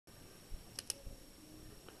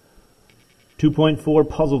2.4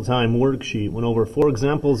 Puzzle Time Worksheet. Went over 4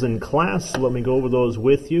 examples in class. So let me go over those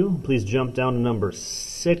with you. Please jump down to number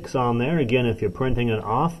 6 on there. Again, if you're printing it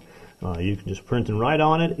off, you can just print and write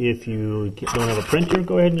on it. If you don't have a printer,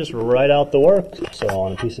 go ahead and just write out the work. So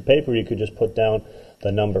on a piece of paper, you could just put down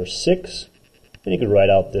the number 6. And you could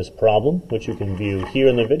write out this problem, which you can view here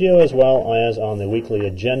in the video as well as on the weekly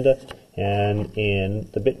agenda and in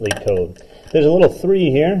the bit.ly code. There's a little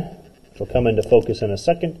 3 here, which will come into focus in a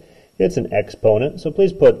second. It's an exponent, so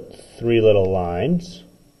please put 3 little lines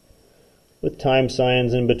with time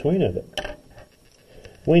signs in between of it.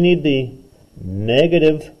 We need the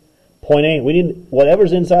negative 0.8. We need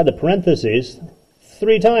whatever's inside the parentheses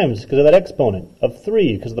 3 times because of that exponent of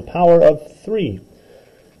 3, because of the power of 3.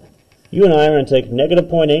 You and I are going to take negative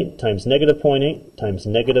 0.8 times negative 0.8 times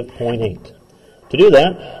negative 0.8. To do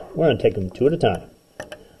that, we're going to take them 2 at a time.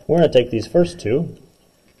 We're going to take these first 2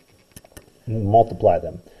 and multiply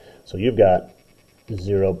them. So you've got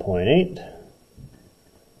 0.8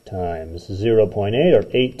 times 0.8, or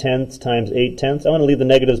 8 tenths times 8 tenths. I'm going to leave the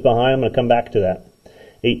negatives behind. I'm going to come back to that.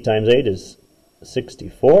 8 times 8 is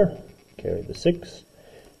 64. Carry the 6.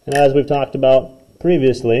 And as we've talked about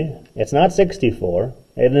previously, it's not 64,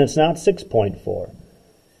 and it's not 6.4.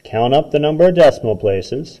 Count up the number of decimal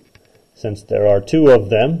places. Since there are 2 of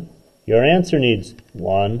them, your answer needs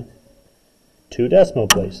 2 decimal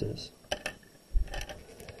places.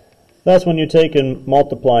 Thus, when you take and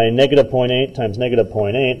multiply negative 0.8 times negative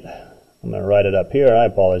 0.8, I'm going to write it up here, I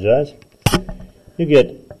apologize, you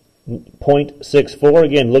get 0.64.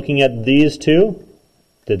 Again, looking at these 2,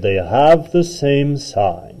 did they have the same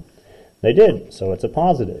sign? They did, so it's a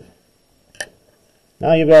positive.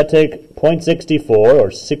 Now you've got to take 0.64, or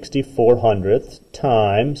 6400ths,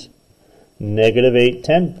 times negative 8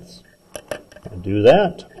 tenths. Do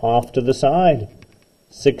that off to the side.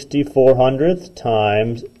 6400ths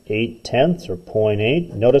times 8 tenths, or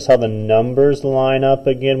 0.8. Notice how the numbers line up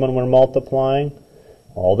again when we're multiplying.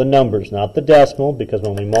 All the numbers, not the decimal, because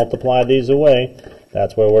when we multiply these away,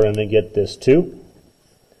 that's where we're going to get this 2.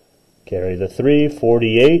 Carry the 3,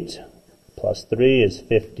 48, plus 3 is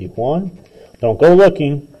 51. Don't go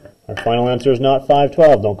looking. Our final answer is not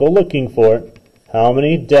 512. Don't go looking for it. How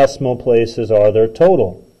many decimal places are there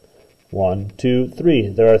total? 1, 2, 3.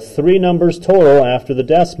 There are 3 numbers total after the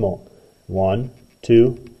decimal. 1,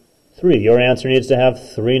 2, 3. Your answer needs to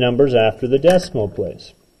have 3 numbers after the decimal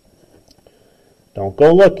place. Don't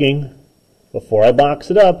go looking. Before I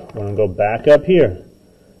box it up, we're going to go back up here.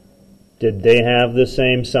 Did they have the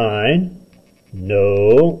same sign?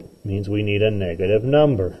 No. Means we need a negative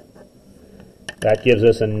number. That gives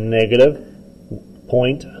us a negative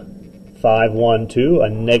 0.512, a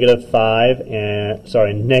negative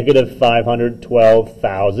 512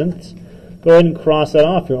 thousandths. Go ahead and cross that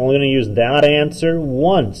off. You're only going to use that answer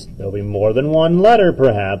once. There'll be more than one letter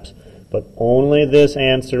perhaps, but only this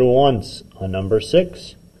answer once. On number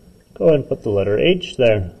 6, go ahead and put the letter H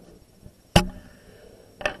there.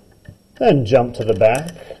 Then jump to the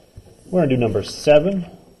back. We're going to do number 7.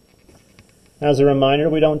 As a reminder,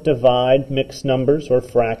 we don't divide mixed numbers or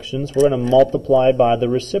fractions. We're going to multiply by the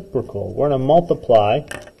reciprocal. We're going to multiply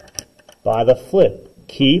by the flip.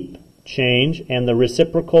 Keep, change, and the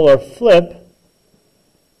reciprocal or flip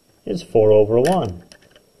is 4 over 1.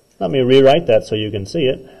 Let me rewrite that so you can see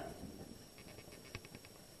it.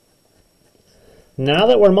 Now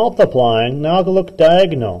that we're multiplying, now I'll look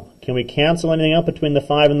diagonal. Can we cancel anything out between the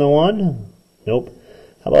 5 and the 1? Nope.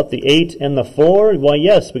 How about the 8 and the 4? Well,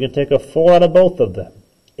 yes, we can take a 4 out of both of them.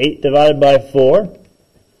 8 divided by 4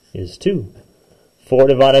 is 2. 4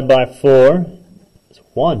 divided by 4 is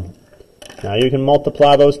 1. Now you can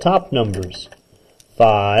multiply those top numbers.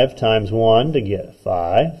 5 times 1 to get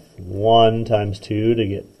 5. 1 times 2 to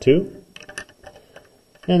get 2.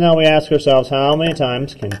 And now we ask ourselves, how many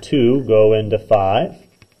times can 2 go into 5?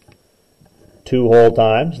 2 whole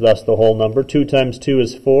times, thus the whole number. 2 times 2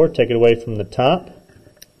 is 4. Take it away from the top.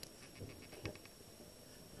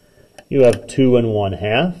 You have 2 and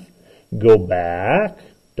 1/2. Go back.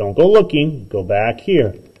 Don't go looking. Go back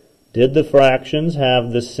here. Did the fractions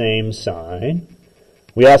have the same sign?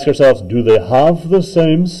 We ask ourselves, do they have the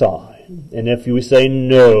same sign? And if we say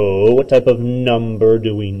no, what type of number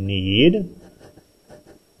do we need?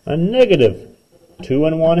 A negative. 2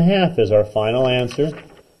 and 1/2 is our final answer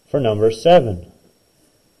for number 7.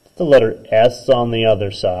 The letter S on the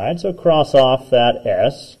other side, so cross off that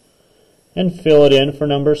S and fill it in for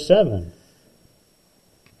number 7.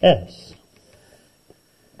 S.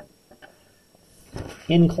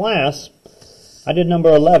 In class, I did number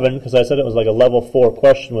 11 because I said it was like a level 4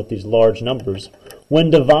 question with these large numbers. When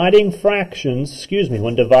dividing fractions,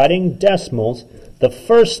 when dividing decimals, the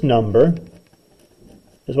first number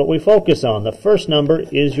is what we focus on. The first number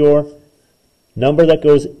is your number that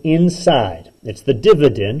goes inside. It's the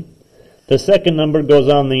dividend. The second number goes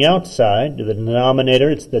on the outside, to the denominator.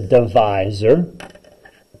 It's the divisor.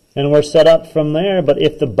 And we're set up from there. But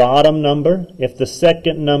if the bottom number, if the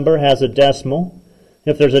second number has a decimal,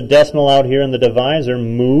 if there's a decimal out here in the divisor,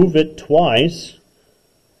 move it twice.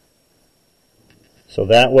 So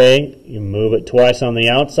that way, you move it twice on the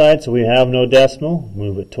outside, so we have no decimal.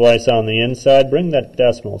 Move it twice on the inside. Bring that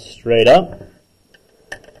decimal straight up.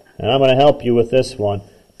 And I'm going to help you with this one.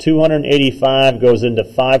 285 goes into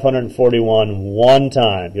 541 one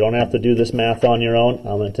time. You don't have to do this math on your own.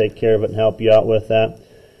 I'm going to take care of it and help you out with that.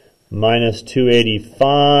 Minus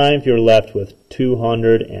 285, you're left with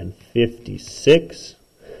 256.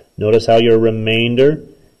 Notice how your remainder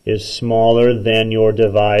is smaller than your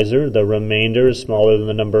divisor. The remainder is smaller than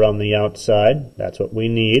the number on the outside. That's what we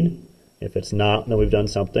need. If it's not, then we've done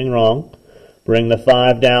something wrong. Bring the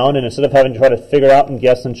 5 down, and instead of having to try to figure out and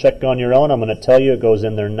guess and check on your own, I'm going to tell you it goes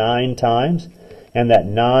in there 9 times, and that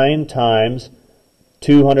 9 times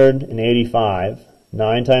 285,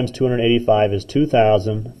 9 times 285 is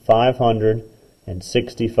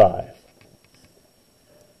 2,565.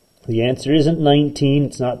 The answer isn't 19,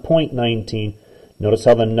 it's not 0.19. Notice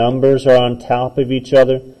how the numbers are on top of each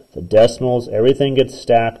other, the decimals, everything gets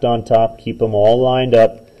stacked on top, keep them all lined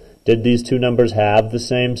up. Did these two numbers have the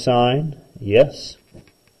same sign? Yes.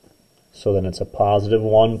 So then it's a positive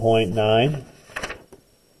 1.9.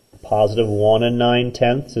 Positive 1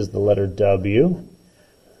 9/10 is the letter W.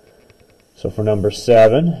 So for number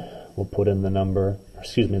 7, we'll put in the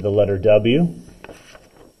letter W.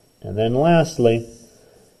 And then lastly,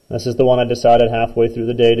 this is the one I decided halfway through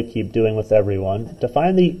the day to keep doing with everyone. To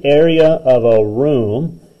find the area of a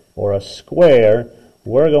room or a square,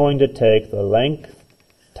 we're going to take the length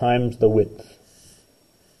times the width.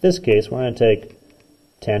 In this case, we're going to take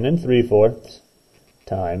 10 3/4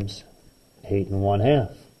 times 8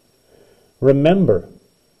 1/2. Remember,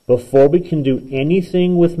 before we can do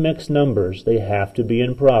anything with mixed numbers, they have to be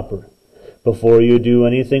improper. Before you do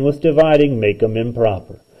anything with dividing, make them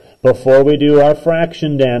improper. Before we do our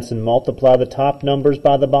fraction dance and multiply the top numbers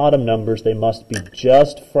by the bottom numbers, they must be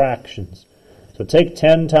just fractions. So take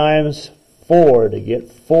 10 times 4 to get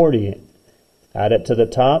 40. Add it to the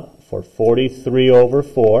top for 43 over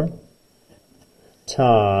 4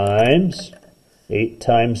 times 8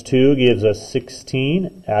 times 2 gives us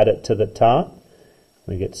 16. Add it to the top.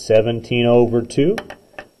 We get 17 over 2.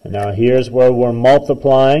 And now here's where we're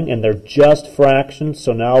multiplying, and they're just fractions,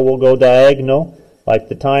 so now we'll go diagonal. Like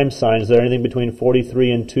the times sign, is there anything between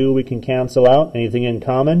 43 and 2 we can cancel out? Anything in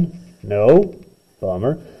common? No.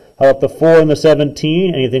 Bummer. How about the 4 and the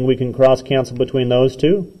 17? Anything we can cross-cancel between those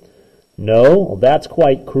two? No. Well, that's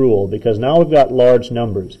quite cruel, because now we've got large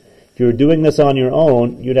numbers. If you were doing this on your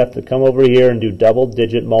own, you'd have to come over here and do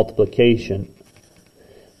double-digit multiplication.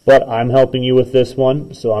 But I'm helping you with this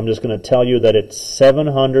one, so I'm just going to tell you that it's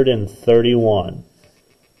 731.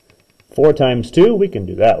 4 times 2, we can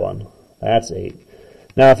do that one. That's 8.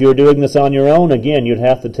 Now, if you were doing this on your own, again, you'd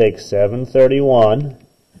have to take 731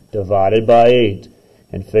 divided by 8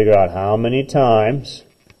 and figure out how many times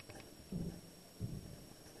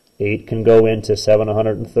 8 can go into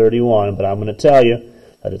 731, but I'm going to tell you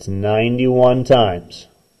that it's 91 times.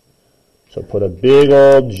 So put a big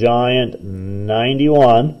old giant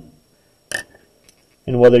 91,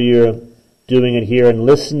 and whether you're doing it here and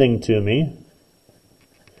listening to me,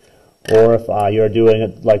 or if you're doing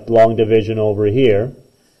it like long division over here,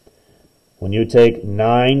 when you take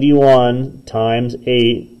 91 times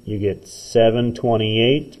 8, you get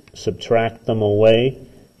 728. Subtract them away.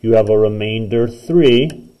 You have a remainder 3,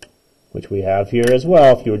 which we have here as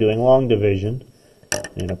well if you were doing long division.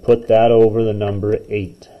 You're going to put that over the number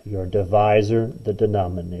 8, your divisor, the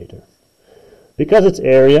denominator. Because it's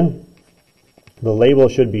area, the label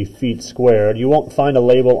should be feet squared. You won't find a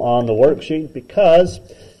label on the worksheet because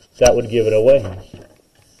that would give it away.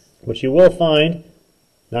 But you will find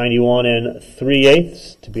 91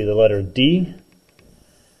 3/8 to be the letter D.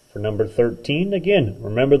 For number 13, again,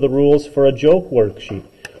 remember the rules for a joke worksheet.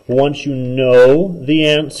 Once you know the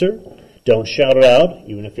answer, don't shout it out,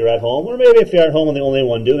 even if you're at home. Or maybe if you're at home and the only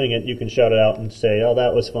one doing it, you can shout it out and say, oh,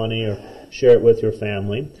 that was funny, or share it with your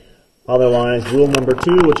family. Otherwise, rule number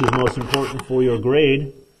 2, which is most important for your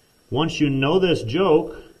grade, once you know this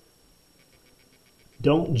joke,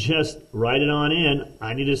 don't just write it on in.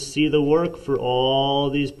 I need to see the work for all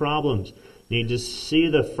these problems. Need to see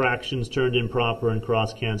the fractions turned improper and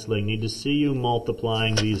cross-canceling. Need to see you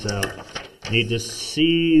multiplying these out. Need to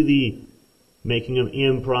see the making them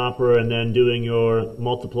improper, and then doing your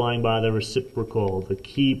multiplying by the reciprocal, the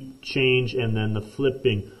keep, change, and then the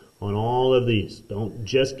flipping on all of these. Don't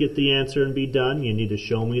just get the answer and be done. You need to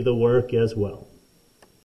show me the work as well.